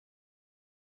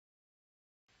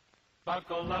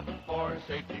Buckle up for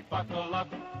safety, buckle up.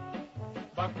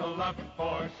 Buckle up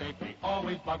for safety,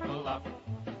 always buckle up.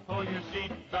 Pull your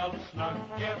seatbelt snug,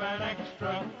 give an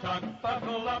extra tug.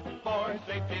 Buckle up for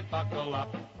safety, buckle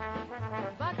up.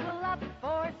 Buckle up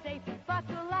for safety,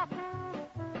 buckle up.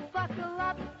 Buckle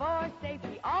up for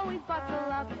safety, always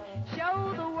buckle up.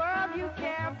 Show the world you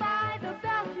care by the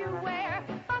belt you wear.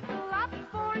 Buckle up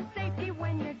for safety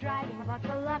when you're driving.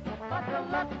 Buckle up.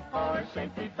 Buckle up for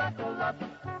safety, buckle up.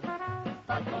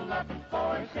 Buckle up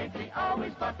for safety,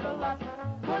 always buckle up.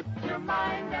 Put your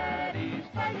mind at ease,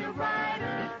 tell your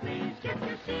riders please. Get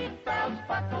your seatbelts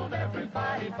buckled,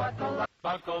 everybody buckle up.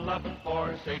 Buckle up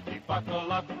for safety,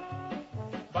 buckle up.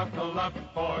 Buckle up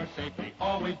for safety,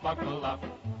 always buckle up.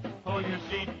 Pull your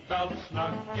seatbelt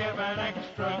snug, give an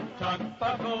extra tug.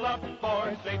 Buckle up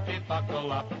for safety,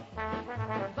 buckle up.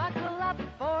 Buckle up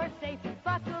for safety,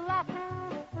 buckle up.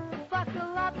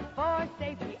 Buckle up for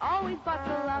safety, always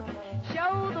buckle up.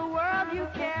 Show the world you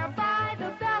care by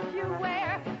the belt you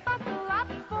wear. Buckle up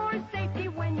for safety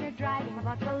when you're driving.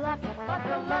 Buckle up.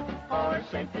 Buckle up for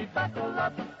safety, buckle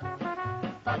up.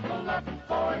 Buckle up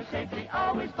for safety,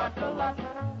 always buckle up.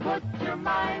 Put your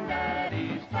mind at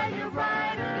ease, tell your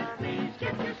riders please.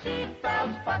 Get your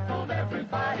seatbelts buckled,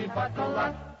 everybody buckle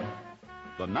up.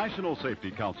 The National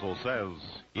Safety Council says,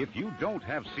 if you don't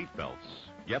have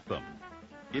seatbelts, get them.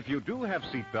 If you do have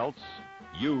seatbelts,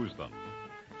 use them.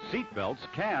 Seatbelts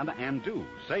can and do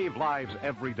save lives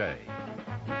every day.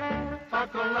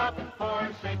 Buckle up for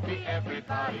safety,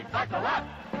 everybody buckle up.